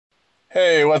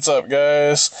Hey, what's up,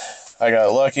 guys? I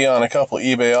got lucky on a couple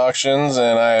eBay auctions,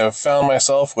 and I have found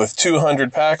myself with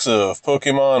 200 packs of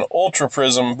Pokemon Ultra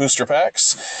Prism booster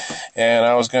packs, and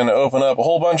I was going to open up a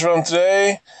whole bunch of them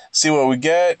today, see what we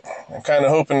get. I'm kind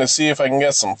of hoping to see if I can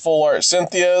get some full art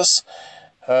Cynthias,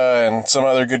 and some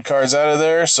other good cards out of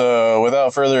there, so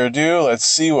without further ado, let's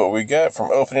see what we get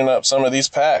from opening up some of these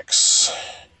packs.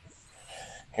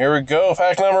 Here we go,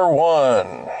 pack number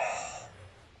 1.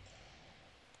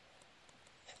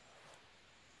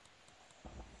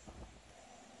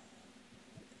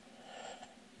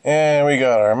 And we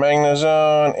got our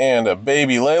Magnezone and a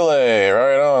baby Lele.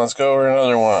 Right on, let's go over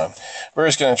another one. We're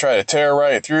just going to try to tear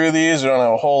right through these. We don't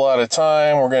have a whole lot of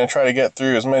time. We're going to try to get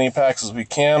through as many packs as we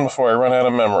can before I run out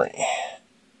of memory.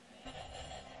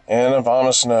 And a bomb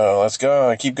of snow. Let's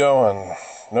go. Keep going.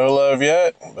 No love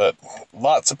yet, but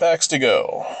lots of packs to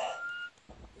go.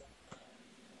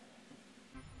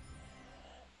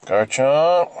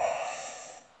 Garchomp.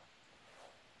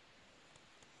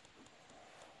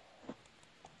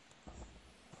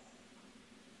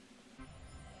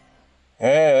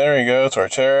 Yeah, there we go,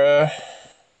 Torterra.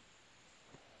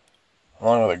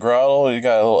 Along with a Grottle, you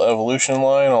got a little evolution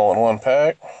line all in one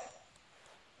pack.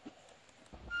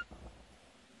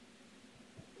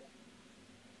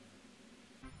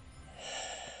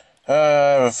 I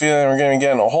have a feeling we're going to be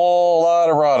getting a whole lot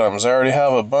of Rotoms. I already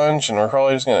have a bunch, and we're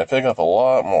probably just going to pick up a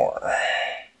lot more.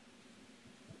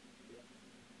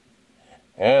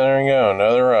 Yeah, there we go,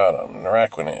 another Rotom,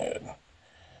 Araquanid.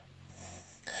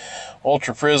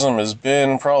 Ultra Prism has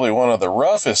been probably one of the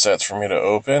roughest sets for me to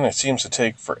open. It seems to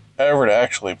take forever to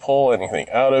actually pull anything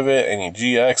out of it, any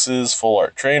GXs, full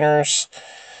art trainers.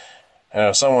 I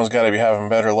know someone's got to be having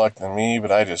better luck than me,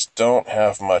 but I just don't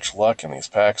have much luck in these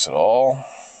packs at all.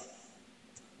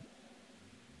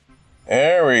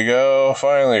 There we go,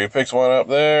 finally we picked one up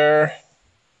there.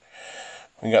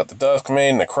 We got the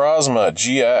Duskmane Necrozma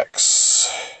GX.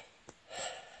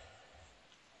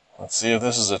 Let's see if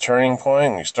this is a turning point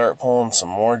and we start pulling some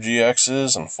more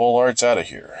GXs and full arts out of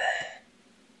here.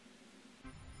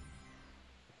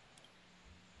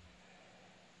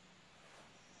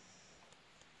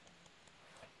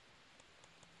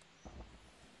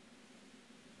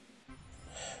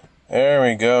 There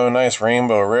we go, nice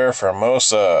rainbow rare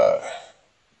Formosa.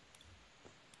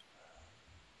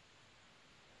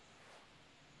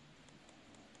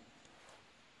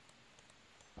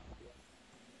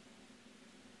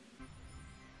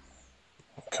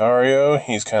 Cario,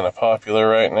 he's kind of popular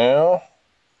right now.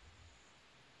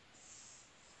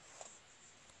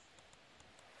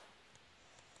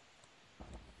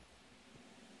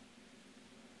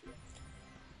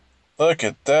 Look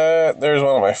at that, there's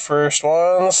one of my first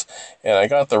ones, and I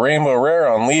got the rainbow rare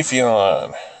on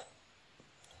Leafeon.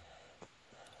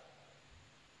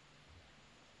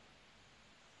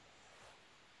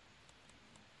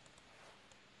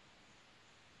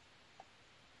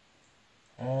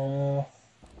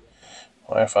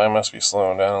 Wi-Fi must be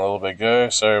slowing down a little bit,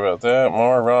 guys. Sorry about that.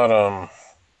 More Rotom.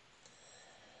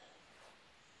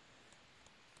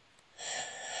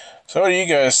 So what do you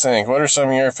guys think? What are some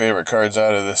of your favorite cards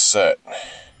out of this set?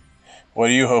 What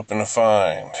are you hoping to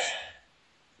find?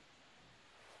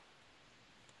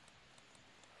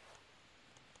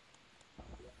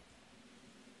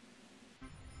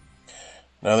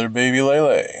 Another baby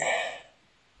Lele.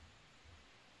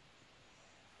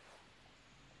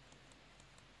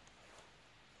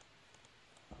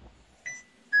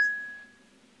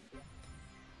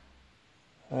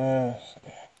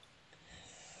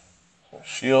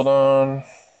 Shield on.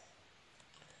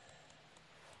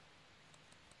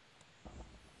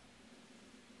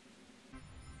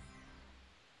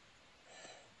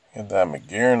 Get that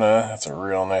Magearna. That's a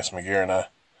real nice Magearna.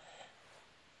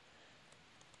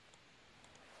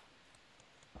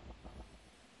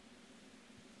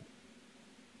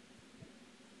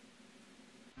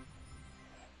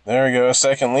 There we go,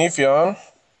 second Leafeon.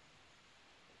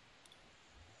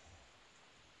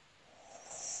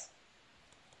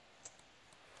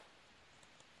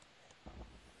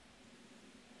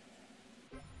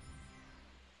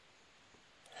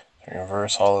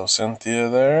 Reverse Holo Cynthia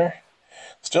there.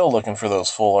 Still looking for those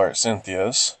full art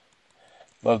Cynthias.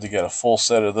 Love to get a full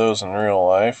set of those in real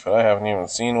life, but I haven't even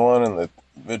seen one in the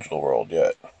digital world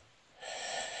yet.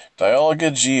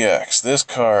 Dialga GX. This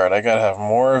card, I gotta have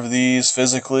more of these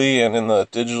physically and in the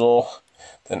digital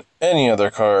than any other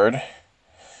card.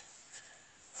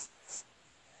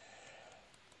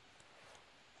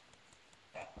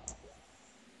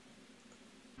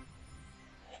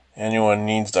 Anyone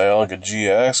needs Dialga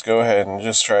GX, go ahead and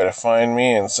just try to find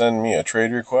me and send me a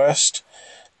trade request.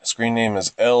 Screen name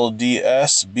is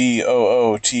LDS-BOOTS.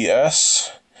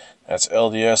 That's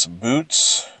LDS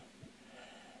Boots.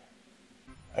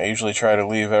 I usually try to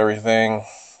leave everything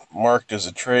marked as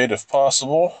a trade if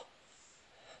possible.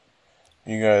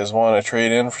 If you guys want to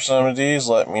trade in for some of these,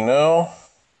 let me know.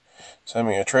 Send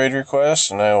me a trade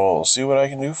request and I will see what I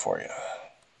can do for you.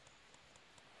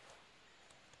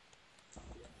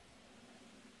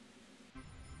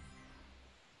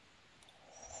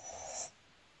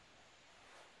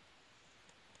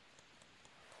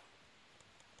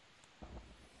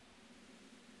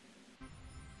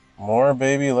 More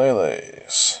baby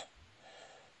Lele's.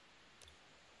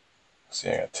 See,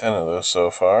 I got 10 of those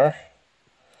so far.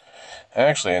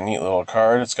 Actually, a neat little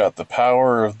card. It's got the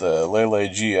power of the Lele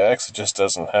GX. It just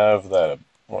doesn't have that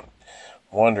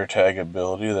Wonder Tag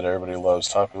ability that everybody loves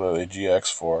Tapu Lele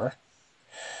GX for.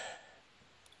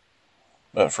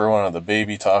 But for one of the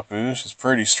baby Tapus, it's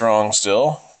pretty strong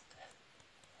still.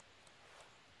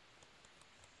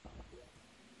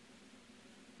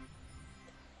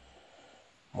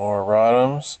 More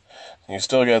Rotoms. You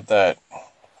still get that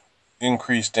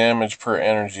increased damage per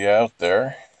energy out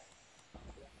there.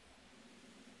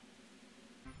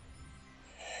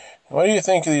 What do you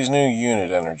think of these new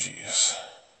unit energies?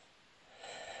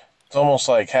 It's almost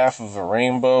like half of a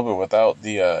rainbow, but without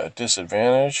the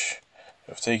disadvantage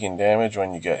of taking damage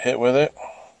when you get hit with it.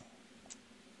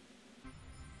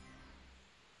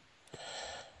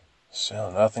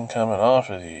 Still nothing coming off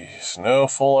of these. No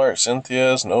full art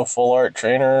Cynthias, no full art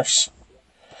trainers.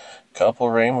 Couple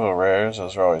rainbow rares,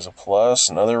 those are always a plus.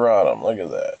 Another Rotom, look at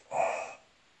that.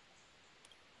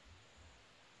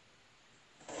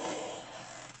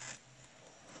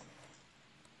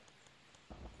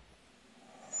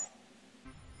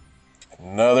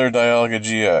 Another Dialga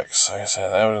GX. Like I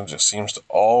said, that one just seems to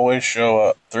always show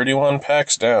up. 31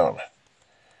 packs down.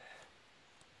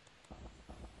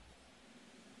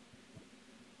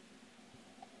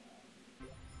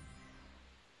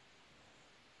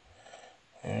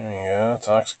 There we go,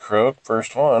 Toxicroak,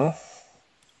 first one.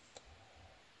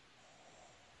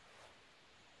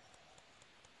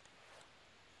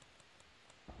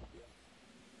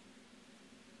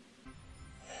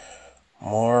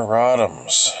 More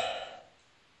Rotoms.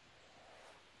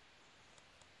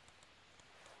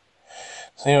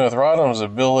 See, with Rotom's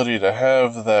ability to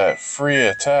have that free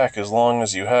attack as long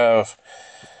as you have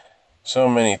so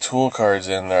many tool cards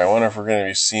in there, I wonder if we're going to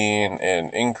be seeing an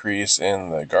increase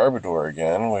in the Garbodor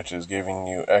again, which is giving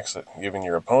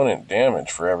your opponent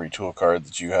damage for every tool card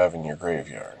that you have in your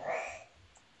graveyard.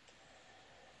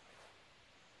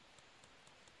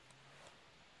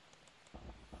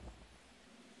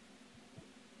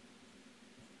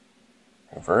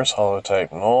 Reverse Holo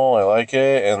type Null, I like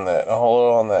it, and that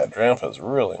Holo on that Drampa is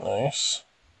really nice.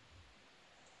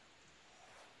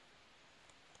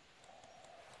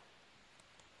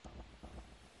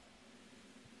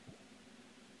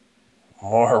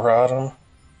 More Rotom.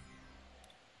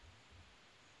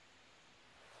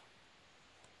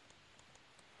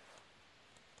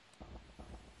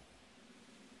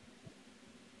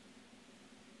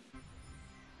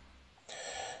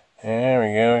 There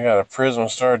we go, we got a Prism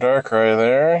Star Darkrai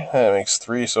there. That makes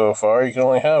 3 so far. You can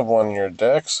only have one in your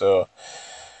deck, so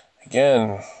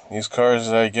again, these cards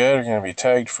that I get are going to be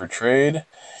tagged for trade.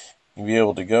 You'll be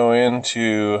able to go in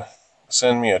to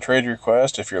send me a trade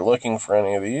request if you're looking for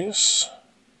any of these.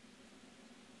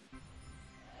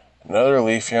 Another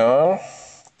Leafeon.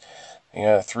 You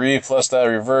got 3 plus that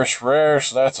reverse rare,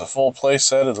 so that's a full play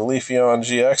set of the Leafeon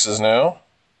GXs now.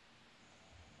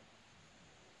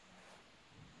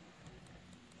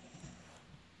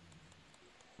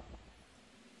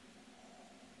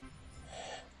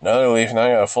 Another Leaf, now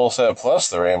I got a full set plus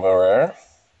the Rainbow Rare.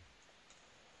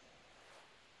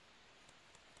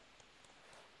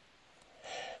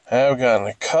 I've gotten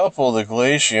a couple of the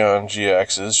Glaceon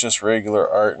GXs, just regular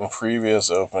art in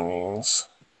previous openings.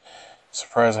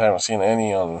 Surprised I haven't seen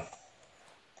any on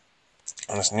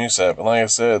this new set, but like I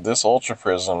said, this Ultra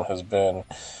Prism has been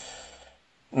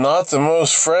not the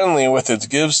most friendly with its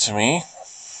gives to me.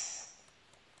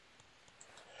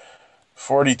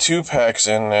 42 packs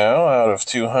in now out of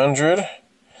 200. I'm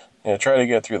going to try to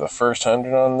get through the first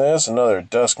 100 on this. Another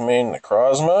Duskmane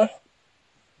Necrozma.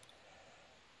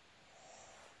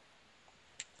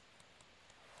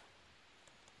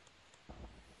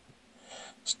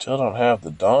 Still don't have the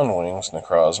Dawnwings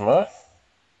Necrozma.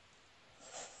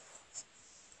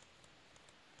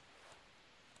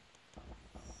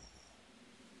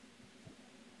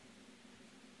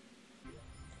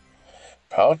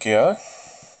 Palkia.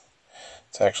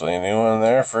 It's actually a new one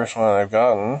there. First one I've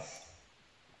gotten.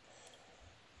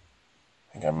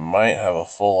 I think I might have a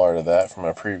full art of that from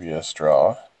a previous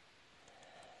draw.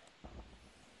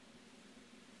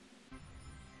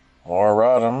 More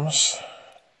Rottums.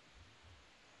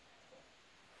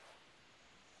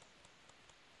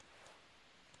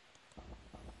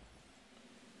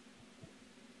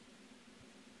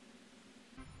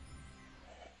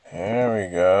 There we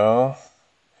go.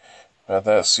 Got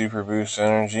that Super Boost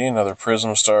Energy, another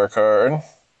Prism Star card.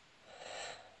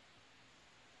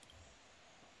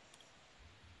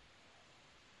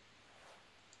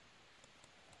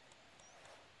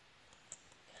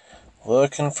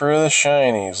 Looking for the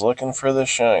shinies, looking for the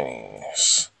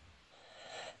shinies.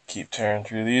 Keep tearing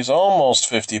through these, almost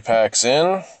 50 packs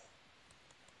in.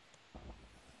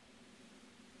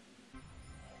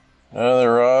 Another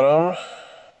Rotom.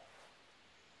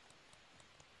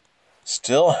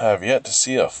 Still have yet to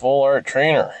see a full art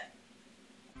trainer.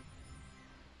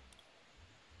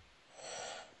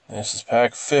 This is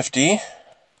pack 50.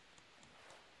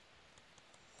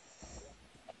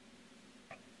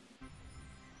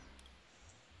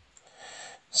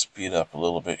 Speed up a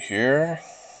little bit here.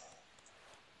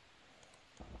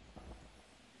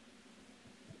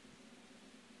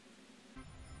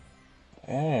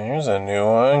 And here's a new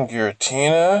one,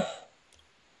 Giratina.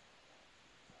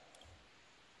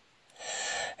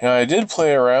 You know, I did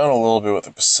play around a little bit with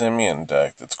the Pissimian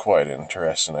deck. That's quite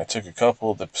interesting. I took a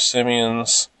couple of the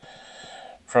Pissimians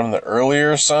from the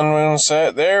earlier Sun Moon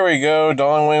set. There we go,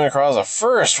 Dongwing across the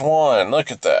first one.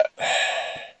 Look at that.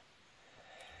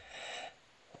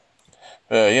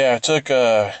 Yeah, I took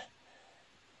the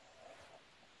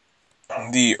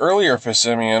earlier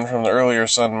Pissimian from the earlier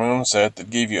Sun Moon set that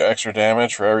gave you extra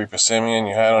damage for every Pissimian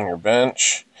you had on your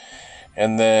bench.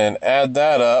 And then add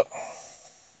that up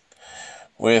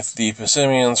with the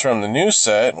Pissimians from the new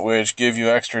set, which give you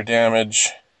extra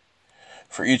damage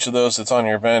for each of those that's on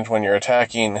your bench when you're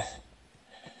attacking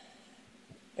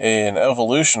an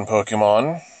evolution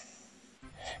Pokemon.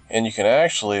 And you can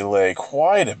actually lay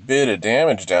quite a bit of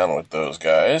damage down with those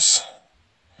guys.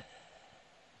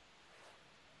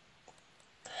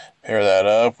 Pair that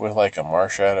up with like a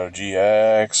Marshadow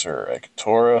GX or a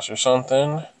Tauros or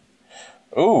something.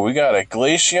 Ooh, we got a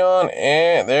Glaceon,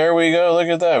 and there we go, look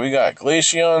at that. We got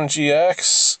Glaceon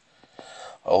GX,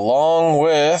 along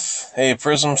with a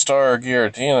Prism Star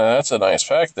Giratina. That's a nice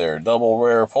pack there, double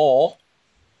rare pull.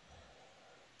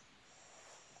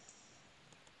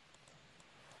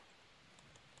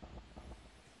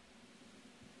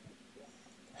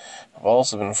 I've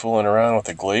also been fooling around with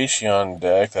the Glaceon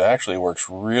deck that actually works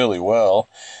really well,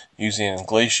 using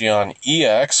Glaceon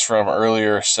EX from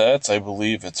earlier sets. I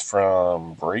believe it's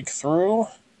from Breakthrough,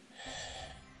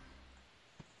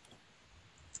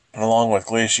 along with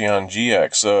Glaceon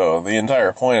GX. So the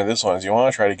entire point of this one is you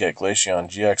want to try to get Glaceon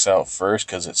GX out first,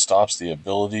 because it stops the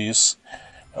abilities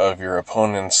of your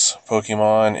opponent's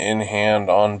Pokemon in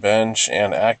hand, on bench,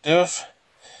 and active.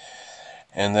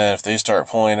 And then if they start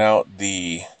pulling out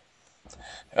the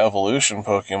evolution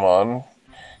Pokemon,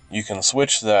 you can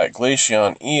switch that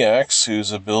Glaceon EX,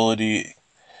 whose ability,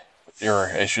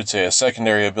 or I should say a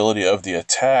secondary ability of the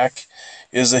attack,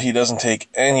 is that he doesn't take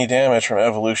any damage from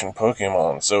evolution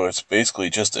Pokemon. So it's basically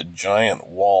just a giant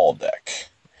wall deck.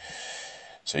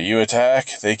 So you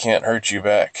attack, they can't hurt you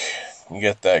back. You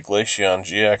get that Glaceon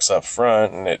GX up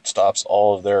front, and it stops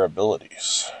all of their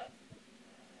abilities.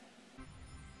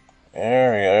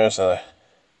 There we go, there's a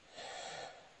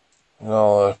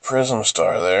Prism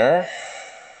Star there.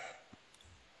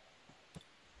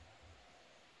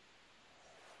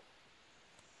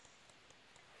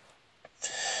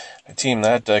 I team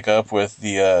that deck up with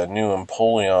the new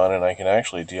Empoleon, and I can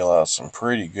actually deal out some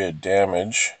pretty good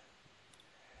damage.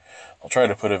 I'll try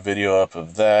to put a video up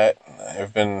of that.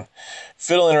 I've been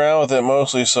fiddling around with it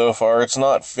mostly so far. It's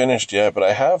not finished yet, but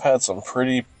I have had some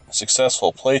pretty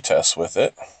successful playtests with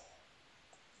it.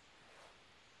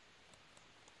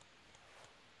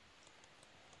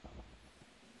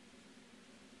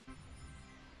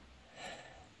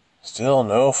 Still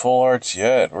no full arts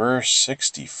yet. We're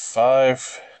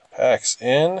 65 packs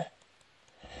in.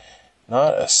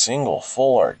 Not a single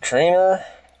full art trainer.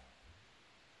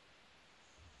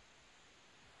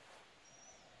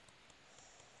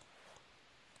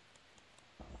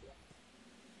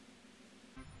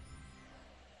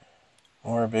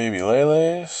 More baby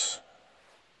Lele's.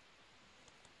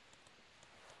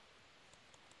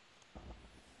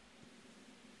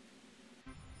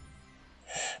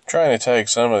 Trying to tag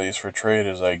some of these for trade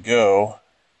as I go,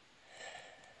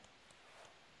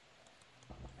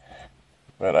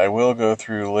 but I will go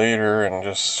through later and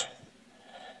just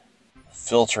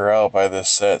filter out by this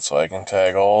set so I can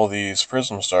tag all these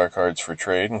Prism Star cards for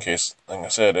trade in case, like I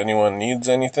said, anyone needs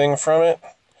anything from it.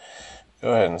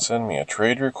 Go ahead and send me a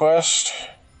trade request.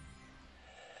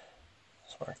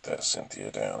 Let's mark that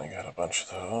Cynthia down. I got a bunch of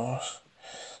those.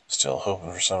 Still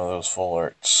hoping for some of those full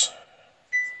arts.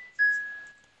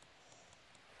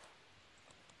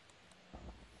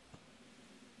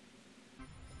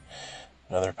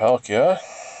 Another Palkia.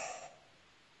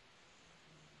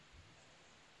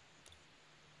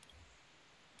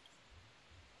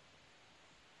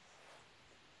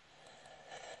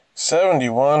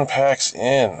 $71 packs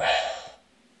in.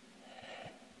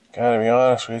 Gotta be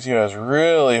honest with you, I was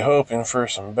really hoping for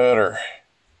some better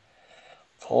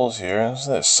pulls here. This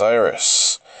is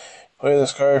Cyrus. Play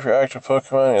this card if your active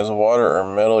Pokemon is water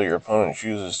or metal. Your opponent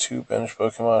chooses 2 bench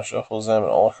Pokemon, shuffles them,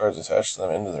 and all cards attached to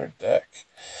them into their deck.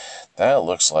 That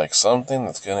looks like something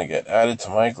that's going to get added to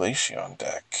my Glaceon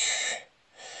deck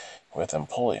with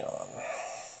Empoleon.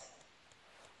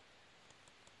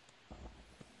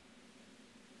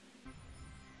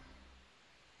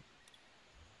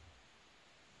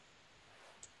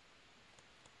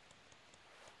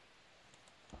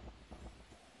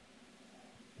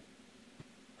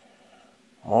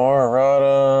 More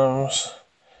Rotoms.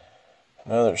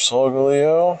 Another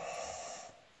Solgaleo.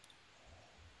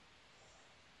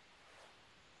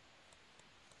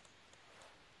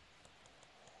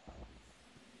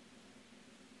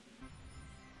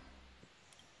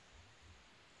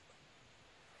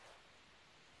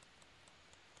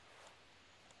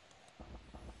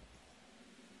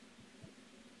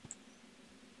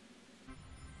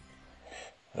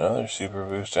 Another Super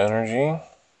Boost Energy.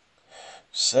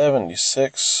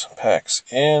 76 packs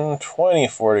in,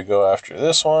 24 to go after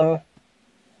this one.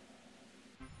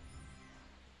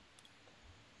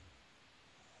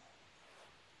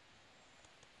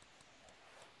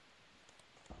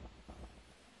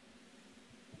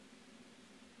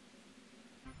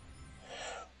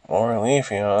 More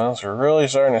Leafeons. We're really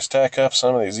starting to stack up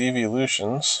some of these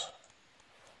evolutions.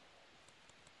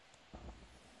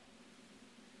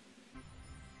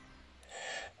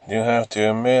 I do have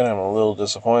to admit, I'm a little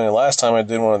disappointed. Last time I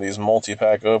did one of these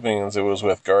multi-pack openings, it was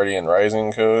with Guardian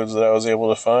Rising codes that I was able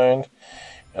to find.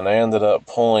 And I ended up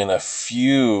pulling a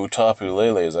few Tapu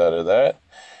Leles out of that,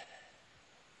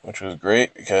 which was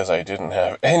great because I didn't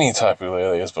have any Tapu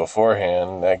Leles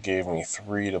beforehand. That gave me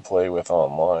 3 to play with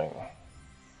online.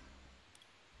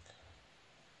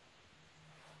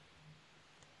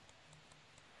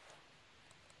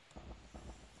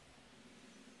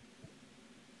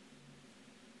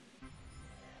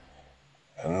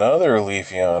 Another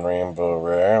Leafeon Rainbow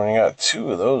Rare. We got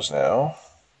 2 of those now.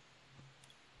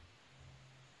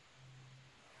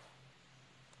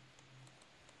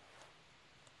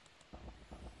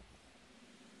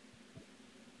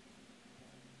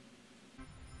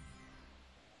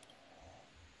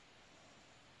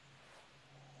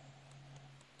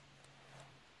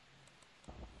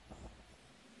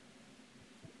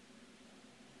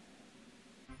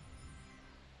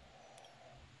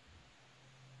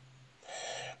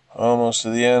 Almost to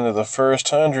the end of the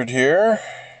first 100 here.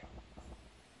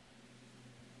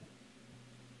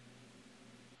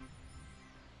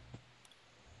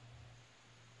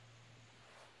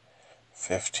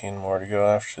 $15 more to go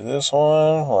after this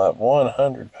one. We'll have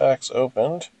 100 packs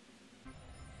opened.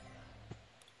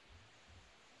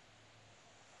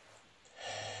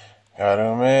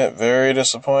 Gotta admit, very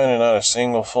disappointed, not a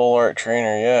single full art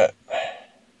trainer yet.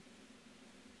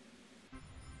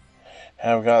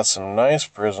 Have got some nice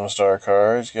Prism Star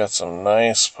cards, got some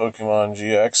nice Pokemon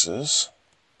GXs.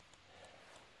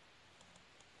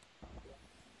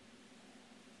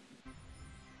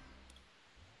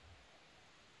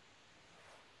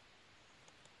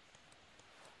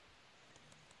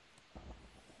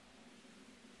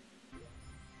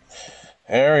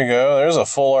 There we go, there's a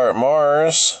full art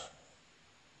Mars.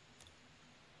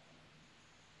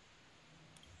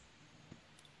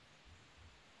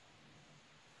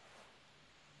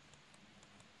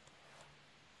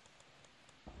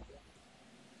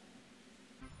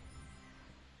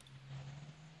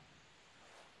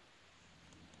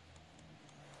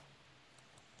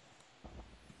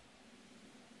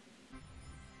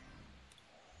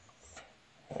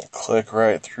 Click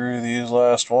right through these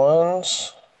last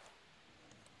ones.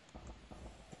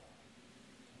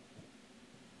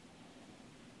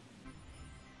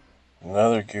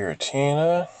 Another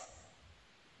Giratina.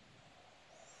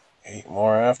 8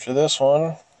 more after this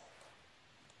one.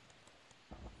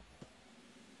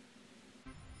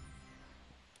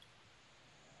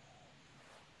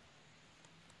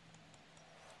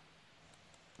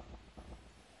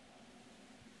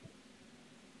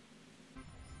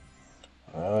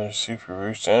 Another Super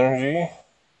Boost Energy.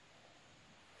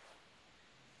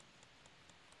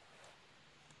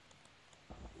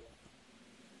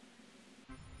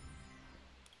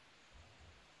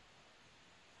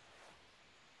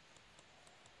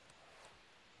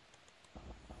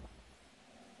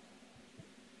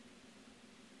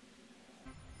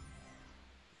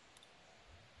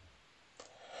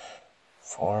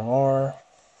 Four more.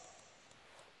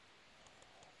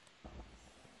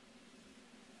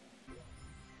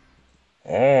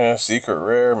 Yeah, secret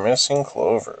rare missing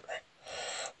clover.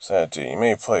 What's that do? You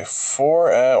may play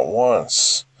 4 at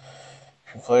once.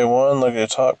 If you play 1, look at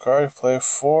the top card. If you play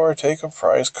 4, take a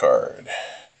prize card.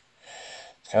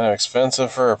 It's kind of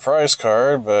expensive for a prize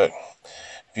card, but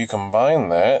if you combine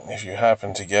that, if you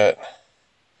happen to get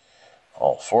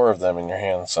all 4 of them in your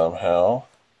hand somehow,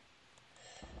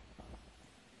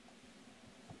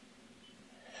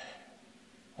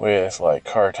 with like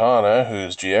Kartana,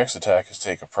 whose GX attack is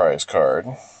take a prize card,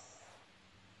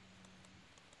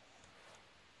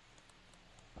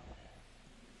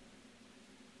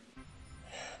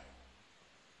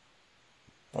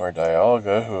 or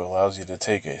Dialga, who allows you to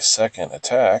take a second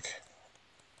attack,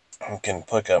 you can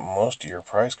pick up most of your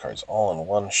prize cards all in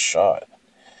one shot.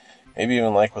 Maybe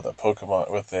even like with a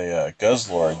Pokemon, with a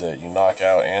Guzzlord that you knock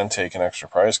out and take an extra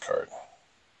prize card.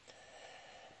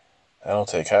 That'll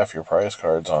take half your prize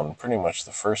cards on pretty much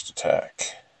the first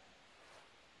attack.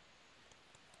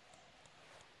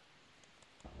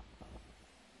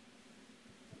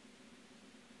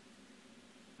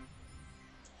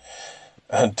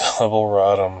 A double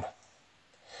Rotom.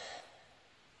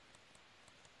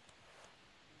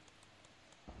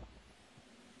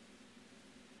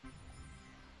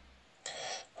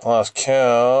 Lost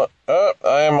count. Oh,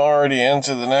 I am already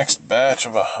into the next batch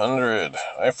of 100.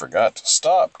 I forgot to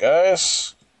stop,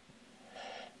 guys.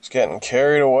 It's getting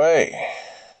carried away.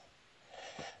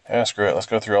 Screw it. Let's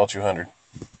go through all 200.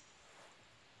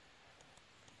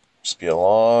 Just be a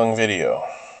long video.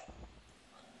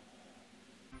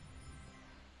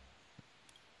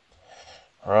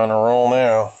 We're on a roll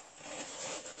now.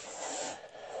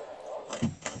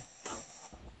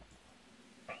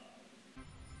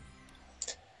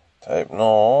 Type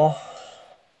null.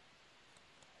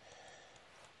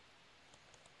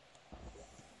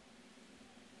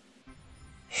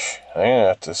 I'm gonna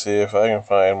have to see if I can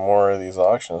find more of these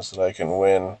auctions that I can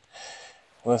win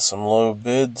with some low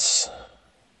bids.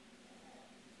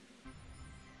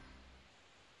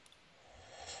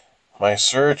 My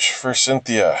search for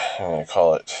Cynthia, I'm gonna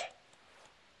call it.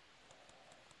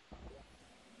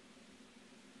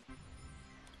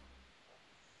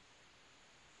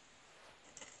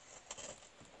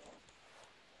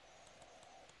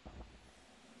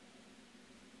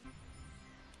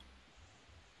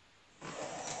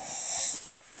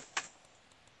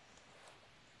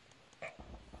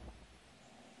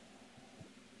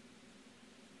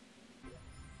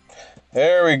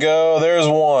 There we go, there's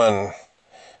one.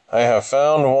 I have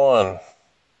found one.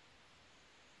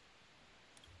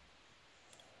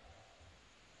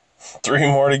 3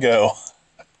 more to go.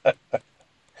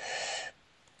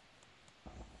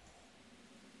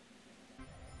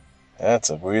 That's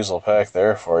a Weasel pack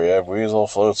there for you, Weasel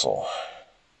Floatzel.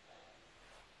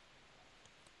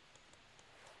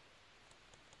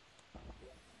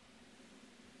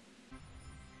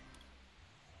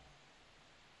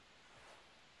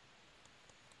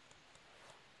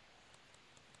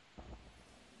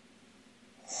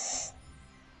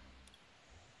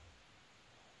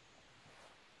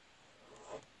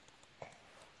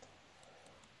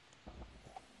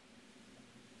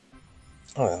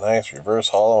 Oh, a nice reverse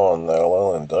holo on the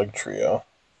Alolan Doug trio.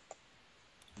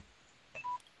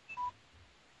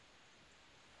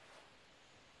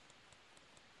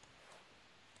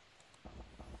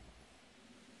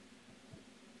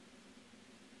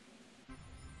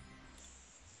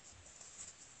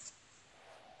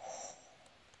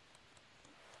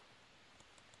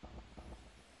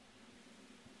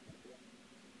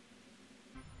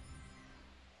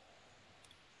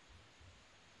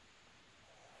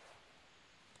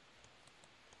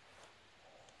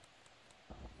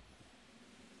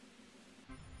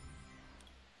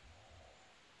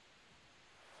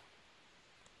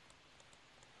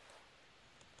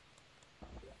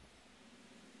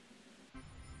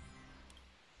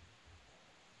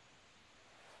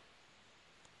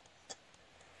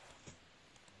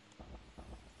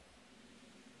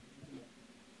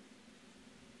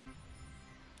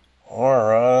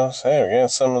 Alright, hey, we're getting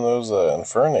some of those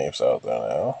Infernapes out there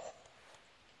now.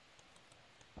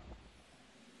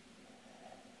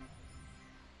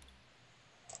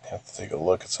 Have to take a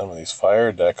look at some of these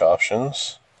fire deck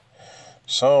options.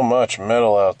 So much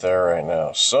metal out there right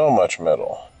now. So much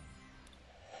metal.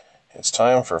 It's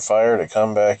time for fire to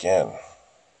come back in.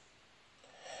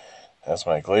 As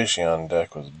my Glaceon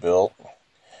deck was built,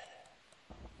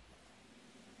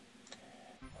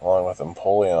 along with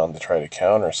Empoleon to try to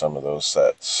counter some of those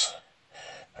sets.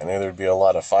 I knew there'd be a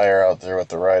lot of fire out there with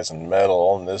the rise in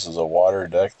metal, and this is a water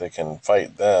deck that can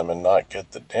fight them and not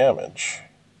get the damage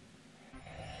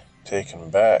taken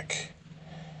back.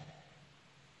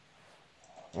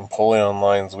 Empoleon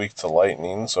line's weak to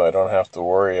lightning, so I don't have to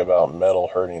worry about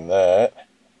metal hurting that.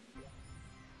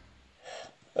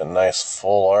 A nice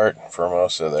full art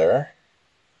Formosa there.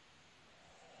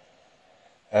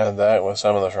 Add that with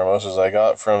some of the Formosas I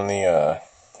got from the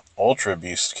Ultra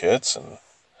Beast kits, and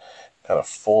got a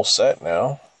full set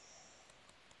now.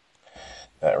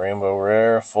 That Rainbow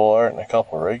Rare, full art, and a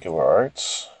couple regular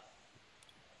arts.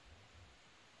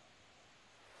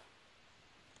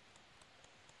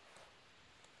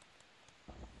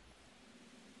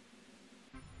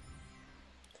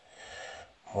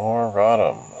 More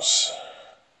Rotoms.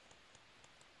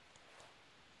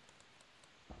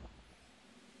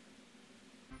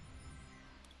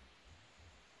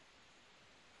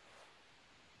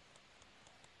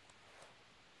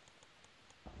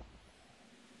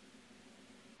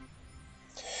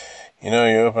 You know,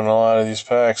 you open a lot of these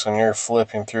packs when you're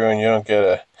flipping through and you don't get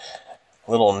a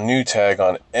little new tag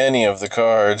on any of the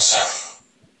cards.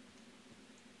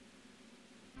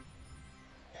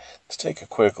 Let's take a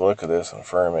quick look at this and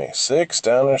affirm 6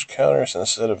 damage counters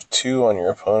instead of 2 on your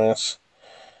opponent's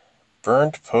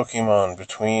burnt Pokemon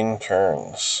between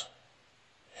turns.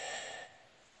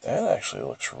 That actually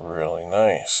looks really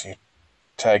nice. You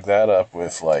tag that up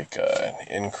with like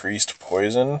increased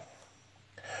poison.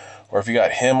 Or if you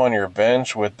got him on your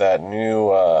bench with that new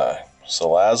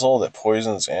Salazzle that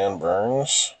poisons and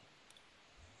burns.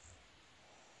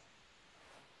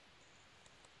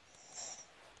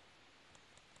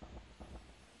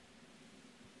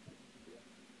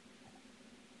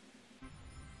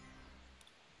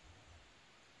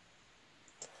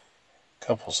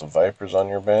 Couples of Vipers on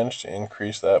your bench to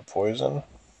increase that poison.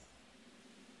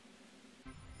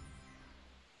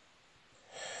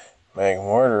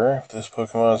 Magmortar, if this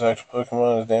Pokemon is active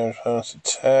Pokemon, is damaged opponent's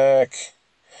attack.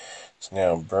 It's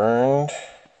now burned.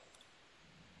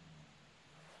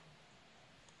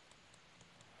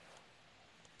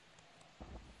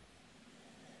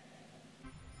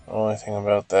 The only thing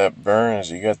about that burn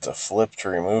is you get to flip to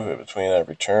remove it between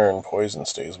every turn. Poison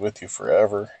stays with you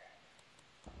forever.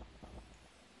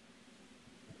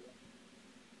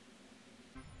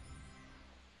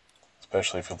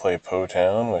 Especially if you play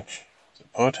Potown, which... Is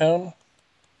it Potown?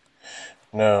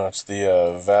 No, it's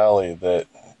the valley that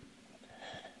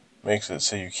makes it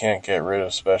so you can't get rid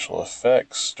of special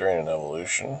effects during an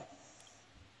evolution.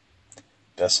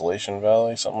 Desolation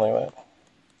Valley, something like that.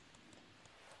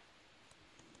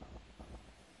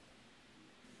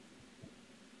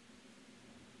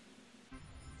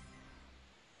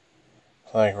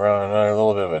 It's like we're on another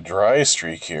little bit of a dry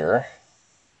streak here.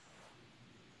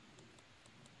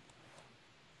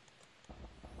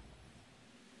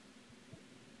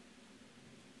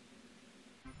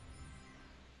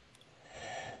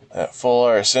 That full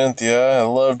art Cynthia, I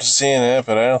loved seeing it,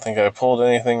 but I don't think I pulled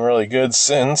anything really good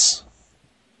since.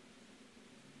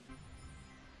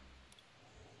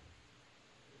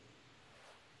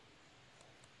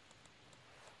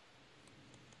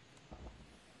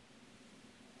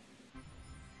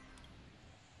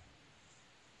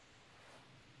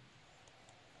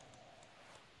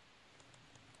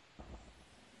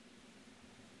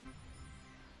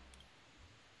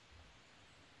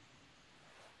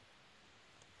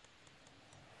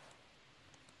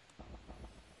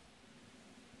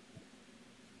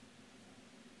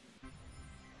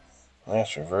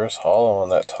 Nice reverse hollow on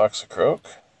that Toxicroak.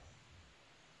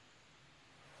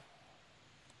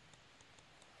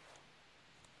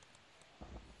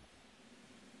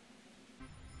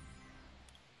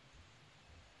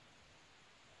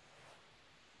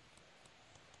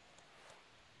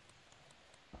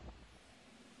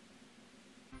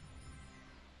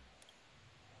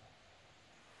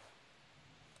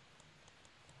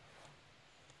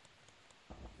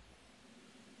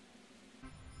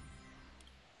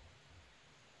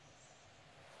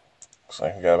 Looks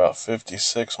like we got about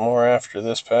 56 more after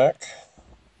this pack.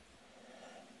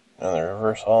 And the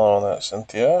reverse hollow on that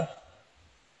Cynthia.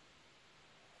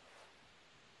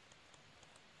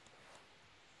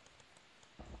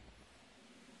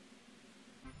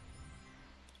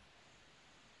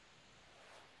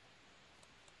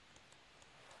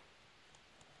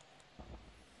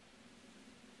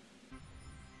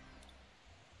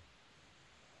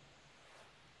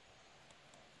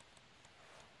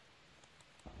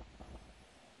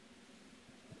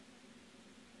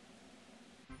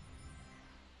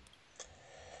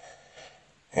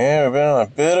 And we've been on a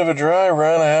bit of a dry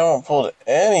run. I haven't pulled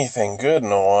anything good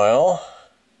in a while.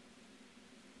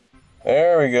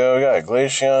 There we go. We got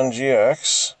Glaceon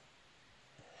GX.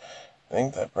 I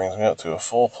think that brings me up to a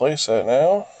full playset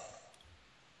now.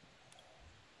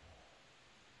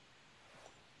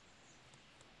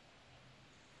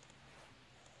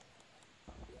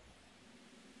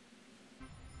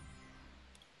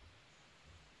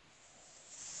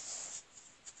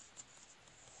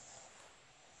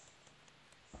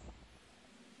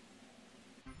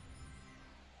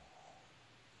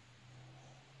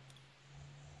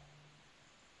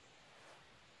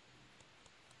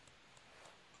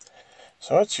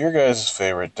 So what's your guys'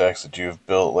 favorite decks that you've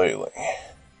built lately?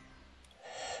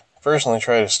 Personally,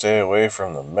 try to stay away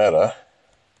from the meta.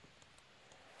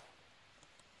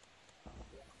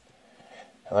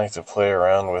 I like to play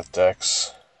around with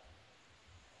decks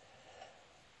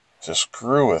to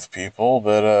screw with people,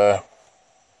 but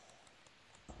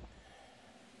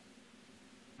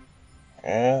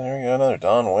yeah, there we go, another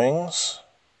Dawn Wings.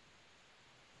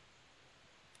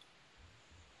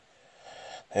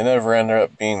 They never end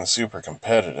up being super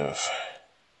competitive,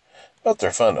 but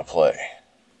they're fun to play.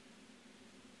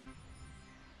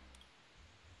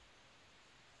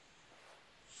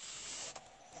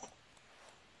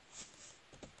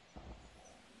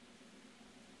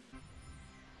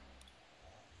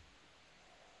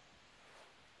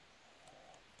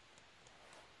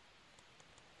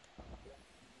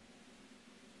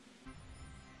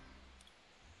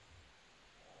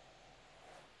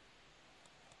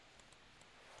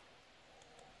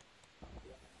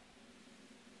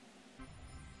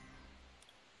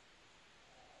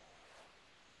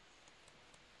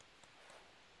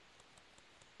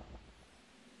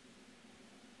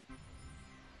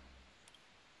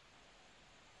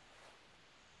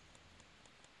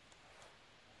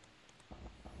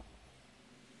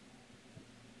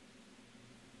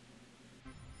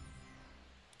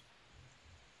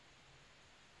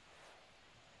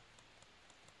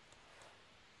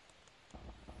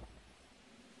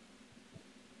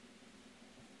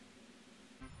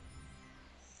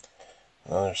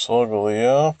 Another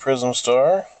Solgaleo, Prism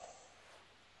Star.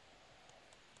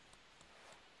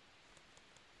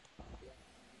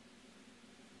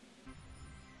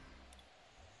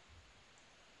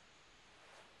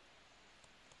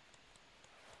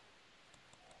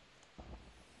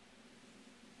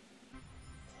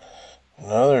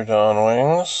 Another Dawn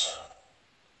Wings.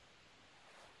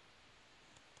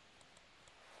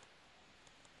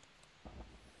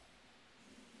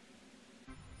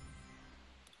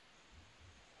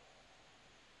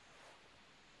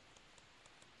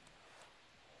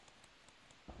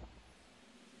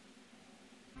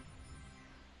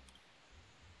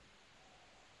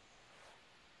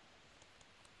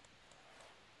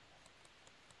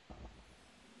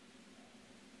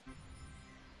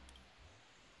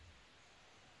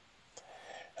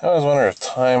 I always wonder if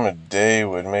time of day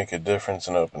would make a difference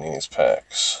in opening these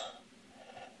packs.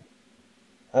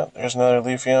 Oh, there's another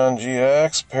Leafeon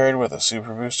GX paired with a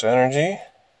Super Boost Energy.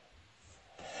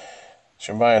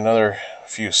 Should buy another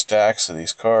few stacks of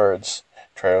these cards.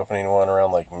 Try opening one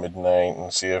around like midnight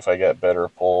and see if I get better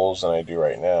pulls than I do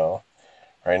right now.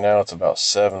 Right now it's about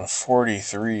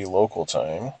 7:43 local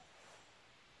time.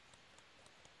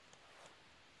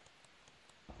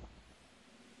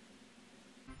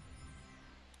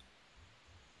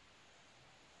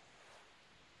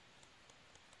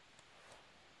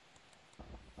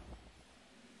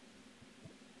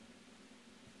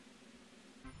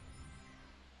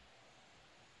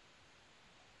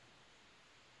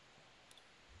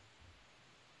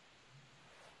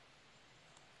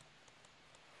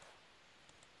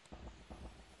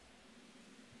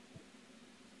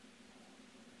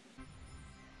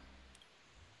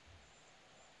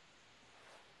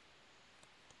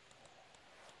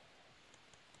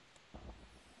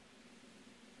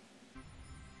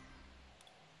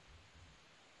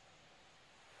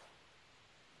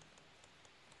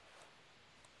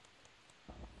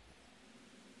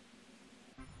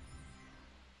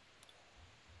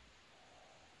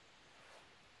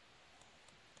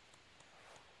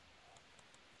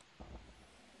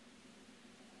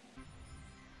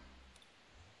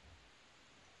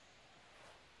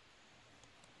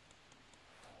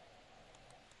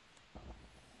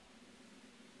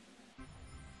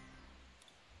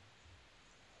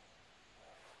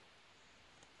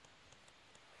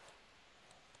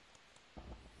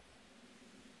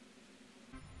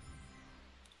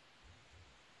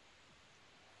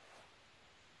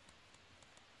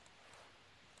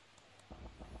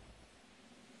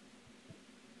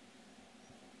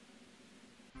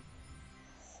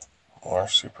 More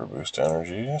Super Boost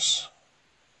Energies.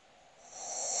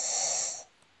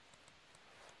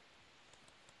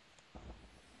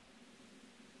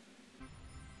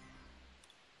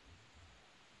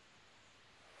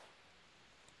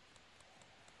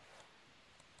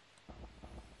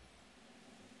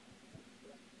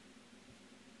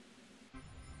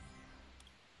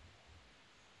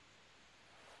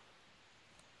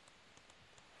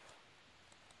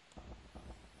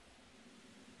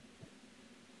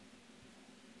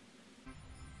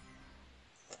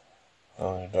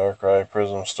 Another Darkrai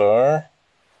Prism Star.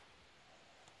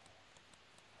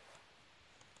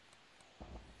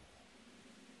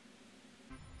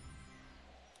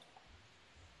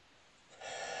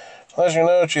 Let you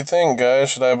know what you think,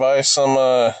 guys. Should I buy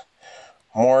some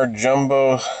more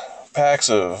jumbo packs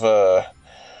of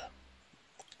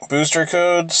booster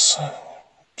codes?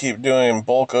 Keep doing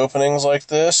bulk openings like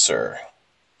this, or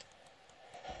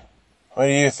what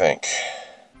do you think?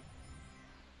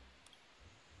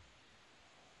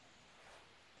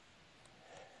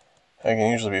 I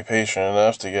can usually be patient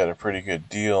enough to get a pretty good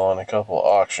deal on a couple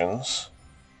auctions.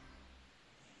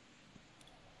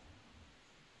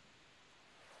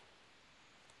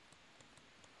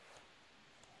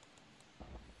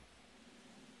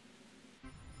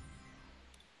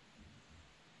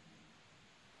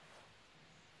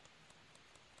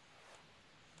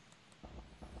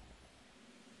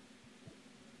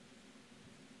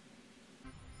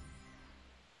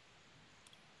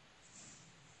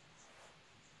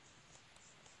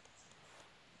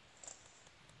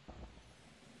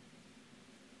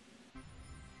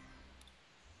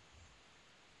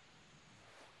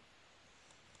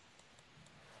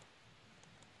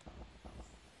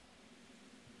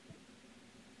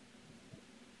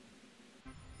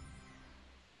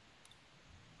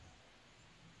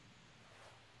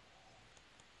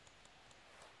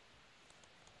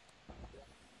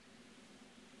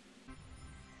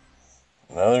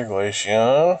 Another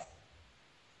Glaceon.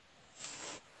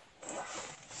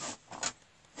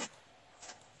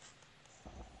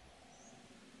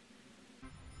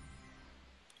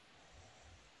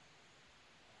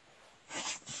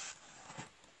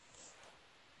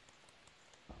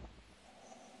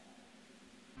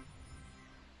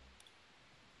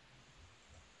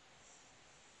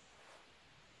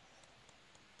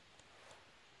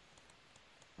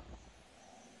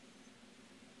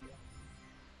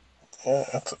 Yeah,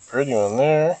 that's a pretty one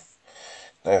there.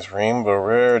 Nice Rainbow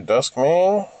Rare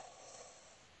Duskmane.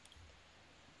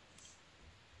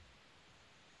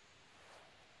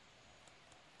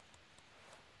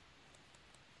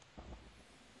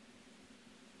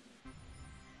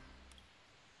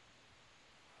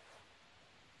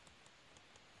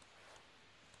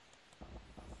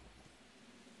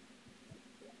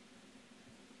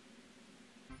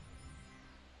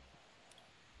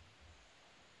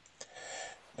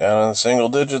 Down in the single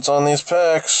digits on these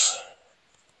packs.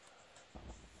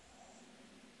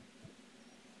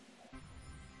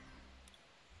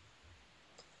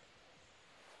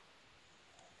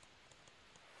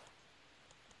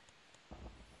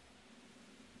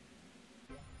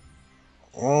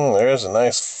 There's a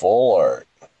nice full art.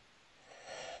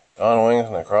 Dawn Wings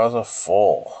Necroza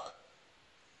full.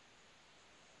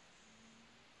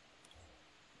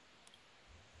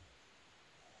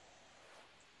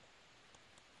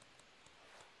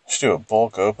 Should do a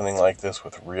bulk opening like this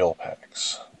with real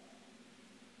packs.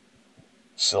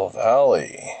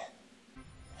 Silvally.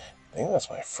 I think that's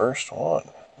my first one.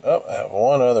 Oh, I have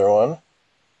one other one.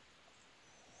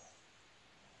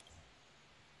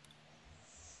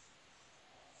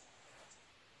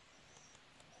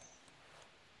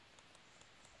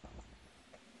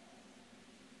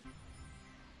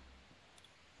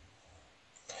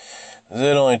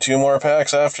 There's only 2 more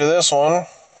packs after this one.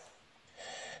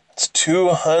 It's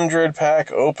 200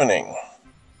 pack opening.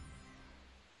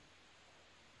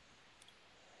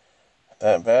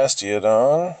 That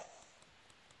Bastiodon.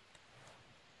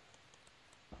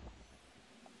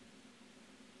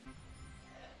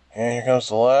 And here comes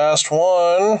the last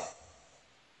one.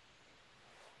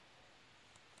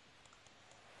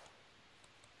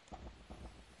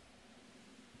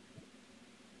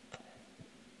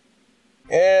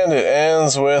 And it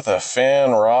ends with a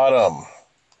Fanrodom.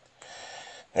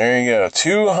 There you go.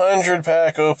 200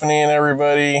 pack opening,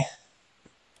 everybody.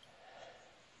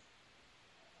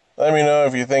 Let me know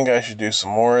if you think I should do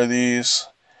some more of these.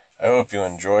 I hope you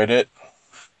enjoyed it.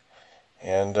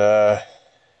 And,